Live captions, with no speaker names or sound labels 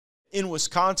in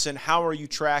Wisconsin, how are you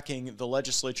tracking the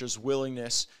legislature's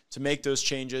willingness to make those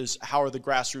changes? How are the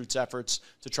grassroots efforts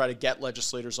to try to get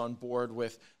legislators on board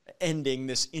with ending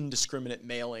this indiscriminate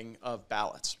mailing of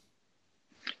ballots?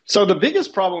 So the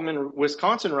biggest problem in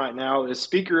Wisconsin right now is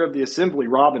Speaker of the Assembly,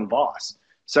 Robin Vos.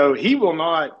 So he will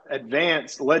not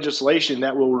advance legislation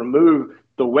that will remove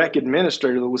the WEC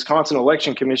administrator, the Wisconsin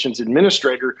Election Commission's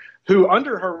administrator, who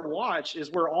under her watch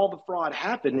is where all the fraud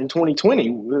happened in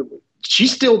 2020.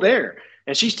 She's still there,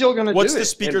 and she's still going to do it. What's the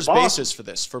speaker's basis for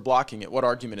this, for blocking it? What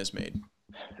argument is made?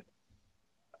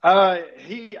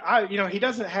 He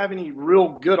doesn't have any real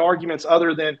good arguments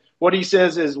other than what he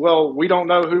says is, well, we don't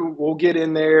know who will get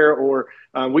in there, or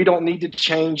we don't need to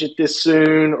change it this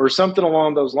soon, or something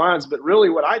along those lines. But really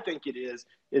what I think it is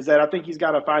that I think he's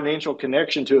got a financial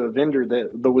connection to a vendor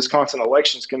that the Wisconsin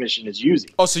Elections Commission is using.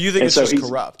 Oh, so you think it's just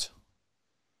corrupt?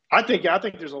 I think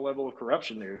there's a level of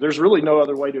corruption there. There's really no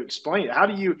other way to explain it. How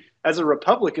do you, as a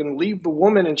Republican, leave the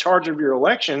woman in charge of your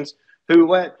elections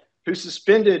who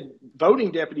suspended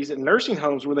voting deputies at nursing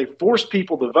homes where they forced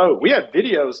people to vote? We have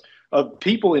videos of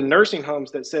people in nursing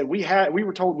homes that said we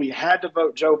were told we had to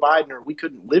vote Joe Biden or we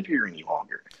couldn't live here any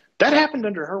longer. That happened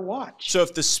under her watch. So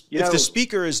if the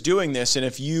speaker is doing this, and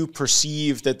if you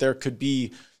perceive that there could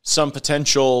be some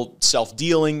potential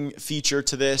self-dealing feature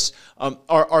to this,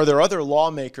 are there other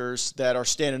lawmakers that are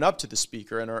standing up to the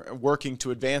speaker and are working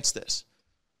to advance this?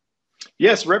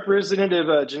 Yes, Representative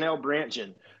Janelle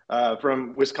Brandtjen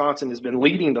from Wisconsin has been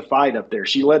leading the fight up there.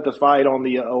 She led the fight on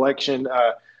the election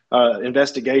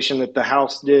investigation that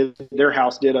their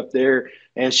house did up there.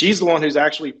 And she's the one who's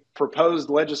actually proposed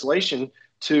legislation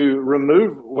to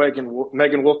remove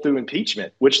Megan Wolf through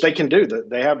impeachment, which they can do.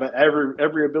 They have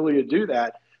every ability to do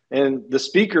that. And the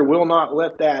speaker will not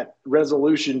let that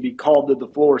resolution be called to the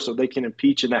floor so they can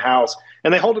impeach in the House.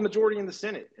 And they hold a majority in the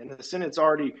Senate. And the Senate's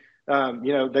already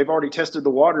they've already tested the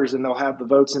waters and they'll have the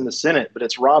votes in the Senate, but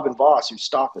it's Robin Vos who's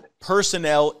stopping it.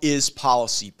 Personnel is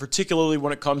policy, particularly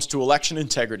when it comes to election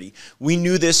integrity. We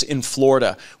knew this in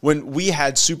Florida when we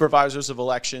had supervisors of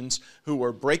elections who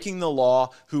were breaking the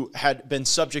law, who had been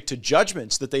subject to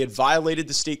judgments that they had violated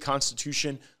the state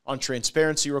constitution on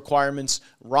transparency requirements.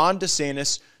 Ron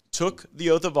DeSantis took the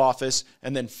oath of office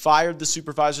and then fired the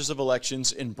supervisors of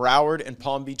elections in Broward and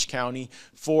Palm Beach County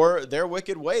for their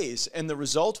wicked ways. And the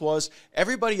result was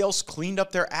everybody else cleaned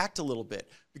up their act a little bit,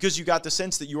 because you got the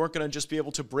sense that you weren't going to just be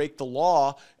able to break the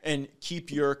law and keep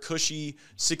your cushy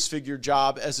six-figure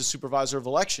job as a supervisor of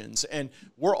elections. And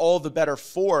we're all the better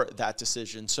for that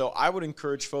decision. So I would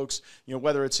encourage folks,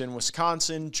 whether it's in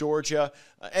Wisconsin, Georgia,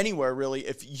 anywhere really,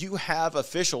 if you have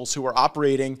officials who are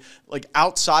operating like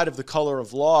outside of the color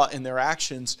of law in their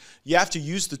actions, you have to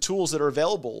use the tools that are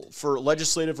available for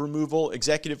legislative removal,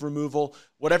 executive removal,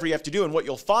 whatever you have to do. And what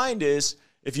you'll find is,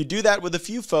 if you do that with a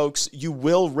few folks, you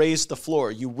will raise the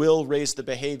floor. You will raise the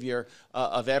behavior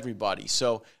of everybody.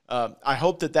 So I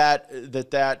hope that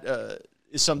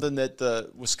is something that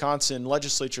the Wisconsin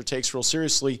legislature takes real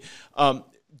seriously.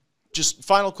 Just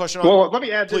final question. Let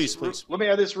me add this. Please. Let me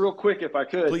add this real quick, if I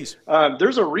could. Please.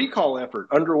 There's a recall effort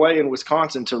underway in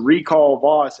Wisconsin to recall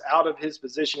Vos out of his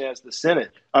position as the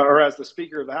Senate or as the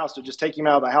Speaker of the House, to just take him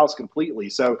out of the House completely.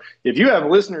 So if you have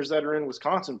listeners that are in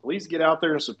Wisconsin, please get out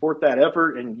there and support that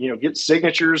effort and get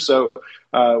signatures. So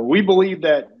we believe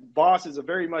that Vos is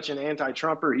very much an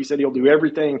anti-Trumper. He said he'll do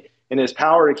everything in his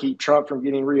power to keep Trump from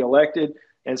getting reelected.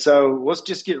 And so let's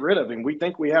just get rid of him. We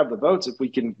think we have the votes if we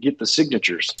can get the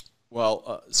signatures.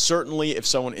 Well, certainly if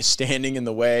someone is standing in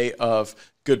the way of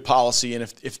good policy, and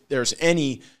if there's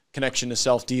any connection to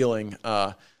self-dealing,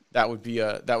 that would be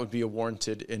a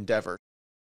warranted endeavor.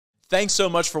 Thanks so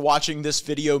much for watching this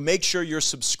video. Make sure you're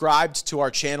subscribed to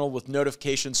our channel with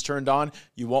notifications turned on.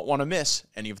 You won't want to miss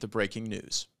any of the breaking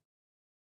news.